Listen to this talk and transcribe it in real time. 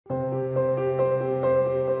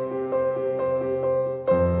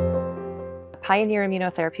Pionyr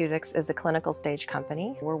Immunotherapeutics is a clinical stage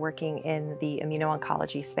company. We're working in the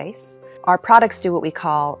immuno-oncology space. Our products do what we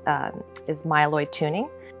call is myeloid tuning.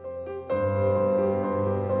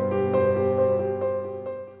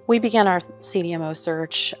 We began our CDMO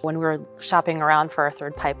search when we were shopping around for our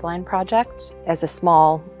third pipeline project. As a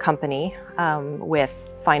small company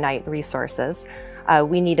with finite resources,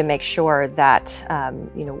 we need to make sure that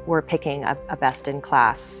we're picking a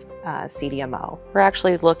best-in-class CDMO. We're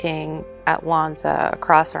actually looking at Lonza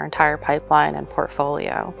across our entire pipeline and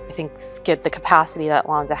portfolio. I think the capacity that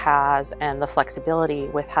Lonza has and the flexibility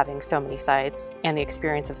with having so many sites and the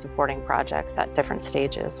experience of supporting projects at different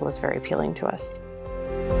stages was very appealing to us.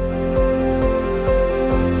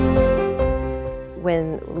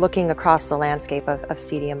 When looking across the landscape of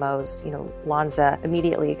CDMOs, Lonza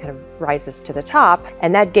immediately kind of rises to the top,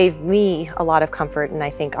 and that gave me a lot of comfort, and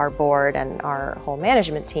I think our board and our whole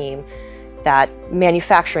management team, that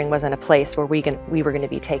manufacturing wasn't a place where we were going to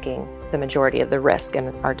be taking the majority of the risk in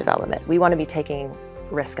our development. We want to be taking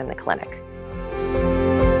risk in the clinic.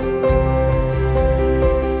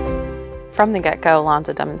 From the get-go,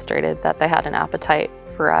 Lonza demonstrated that they had an appetite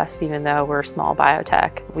for us, even though we're a small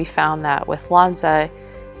biotech. We found that with Lonza,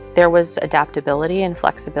 there was adaptability and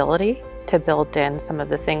flexibility to build in some of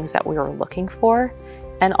the things that we were looking for,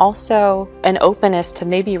 and also an openness to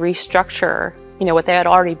maybe restructure, what they had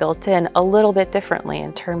already built in a little bit differently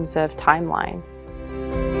in terms of timeline.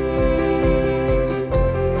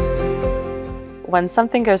 When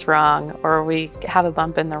something goes wrong or we have a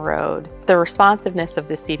bump in the road, the responsiveness of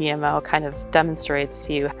the CDMO kind of demonstrates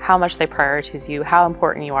to you how much they prioritize you, how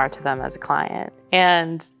important you are to them as a client.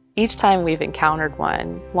 And each time we've encountered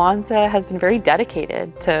one, Lonza has been very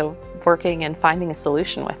dedicated to working and finding a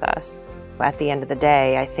solution with us. At the end of the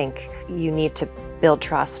day, I think you need to build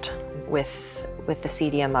trust with the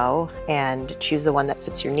CDMO and choose the one that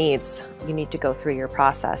fits your needs. You need to go through your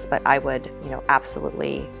process, but I would,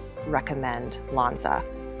 absolutely recommend Lonza.